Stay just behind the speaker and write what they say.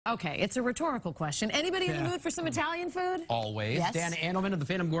Okay, it's a rhetorical question. Anybody in the mood for some Italian food? Always. Yes. Dan Andelman of the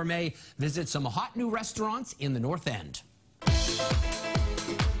Phantom Gourmet visits some hot new restaurants in the North End.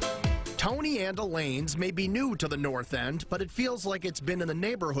 Tony and Elaine's may be new to the North End, but it feels like it's been in the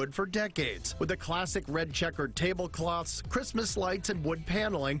neighborhood for decades. With the classic red checkered tablecloths, Christmas lights and wood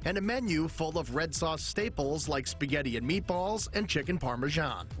paneling, and a menu full of red sauce staples like spaghetti and meatballs and chicken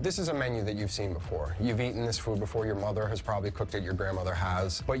parmesan. This is a menu that you've seen before. You've eaten this food before. Your mother has probably cooked it, your grandmother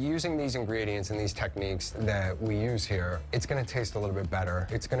has. But using these ingredients and these techniques that we use here, it's going to taste a little bit better.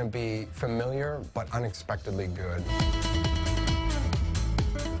 It's going to be familiar but unexpectedly good.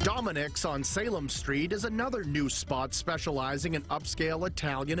 Dominic's on Salem Street is another new spot specializing in upscale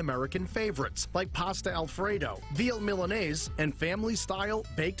Italian-American favorites like pasta Alfredo, veal Milanese, and family-style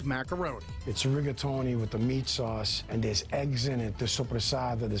baked macaroni. It's rigatoni with the meat sauce, and there's eggs in it, there's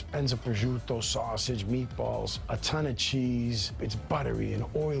sopressata, there's penza prosciutto, sausage, meatballs, a ton of cheese. It's buttery and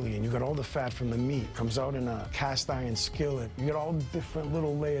oily, and you got all the fat from the meat. Comes out in a cast iron skillet. You get all different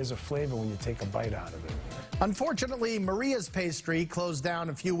little layers of flavor when you take a bite out of it. Unfortunately, Maria's Pastry closed down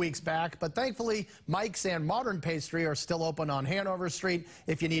a few weeks back, but thankfully, Mike's and Modern Pastry are still open on Hanover Street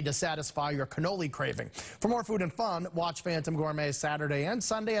if you need to satisfy your cannoli craving. For more food and fun, watch Phantom Gourmet Saturday and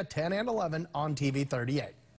Sunday at 10 and 11 on TV 38.